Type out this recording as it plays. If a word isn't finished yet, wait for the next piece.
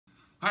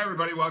Hi,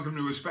 everybody. Welcome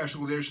to a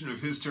special edition of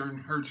His Turn,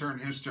 Her Turn,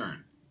 His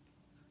Turn.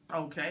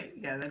 Okay,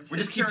 yeah, that's We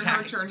his just keep turn,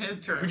 her turn,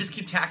 his turn. We just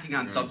keep tacking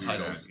on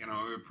subtitles. You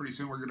know, pretty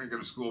soon we're going to get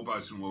a school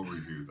bus and we'll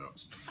review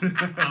those.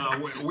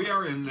 We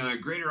are in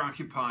greater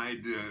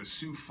occupied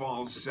Sioux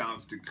Falls,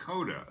 South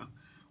Dakota,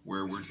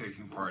 where we're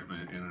taking part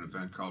in an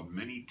event called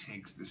Mini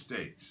Takes the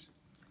States.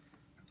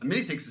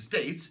 Mini Takes the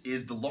States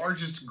is the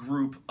largest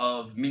group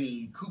of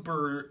Mini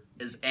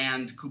Coopers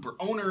and Cooper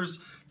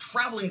owners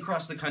traveling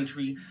across the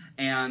country,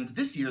 and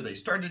this year they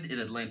started in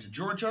Atlanta,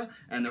 Georgia,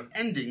 and they're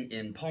ending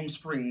in Palm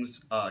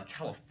Springs,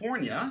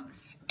 California.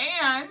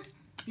 And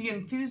the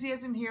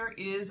enthusiasm here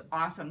is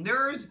awesome.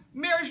 There's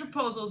marriage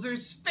proposals,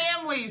 there's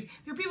families,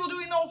 there are people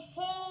doing the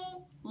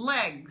whole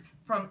leg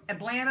from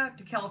Atlanta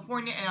to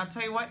California, and I'll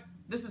tell you what,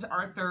 this is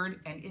our third,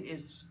 and it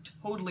is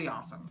totally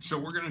awesome. So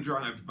we're going to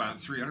drive about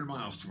 300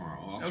 miles tomorrow.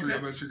 All three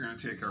of us are going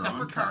to take our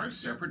own cars,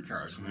 separate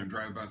cars. We're going to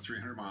drive about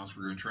 300 miles.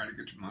 We're going to try to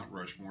get to Mount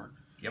Rushmore.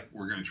 Yep.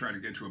 We're going to try to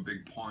get to a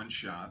big pawn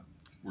shop.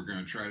 We're going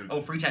to try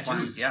to free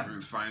tattoos,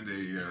 find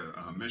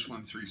a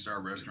Michelin 3-star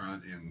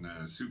restaurant in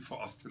Sioux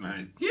Falls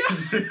tonight.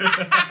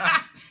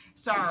 Yeah.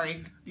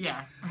 Sorry.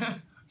 Yeah.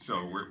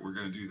 So we're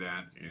going to do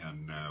that,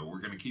 and we're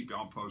going to keep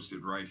y'all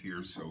posted right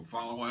here. So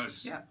follow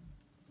us. Yeah.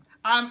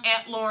 I'm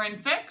at Lauren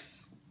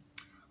Fix.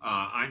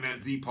 I'm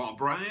at the Paul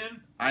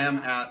Bryan. I am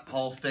at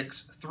Paul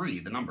Fix 3,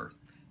 the number.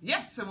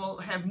 Yes, and we'll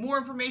have more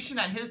information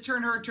on His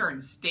Turn, Her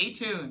Turn. Stay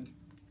tuned.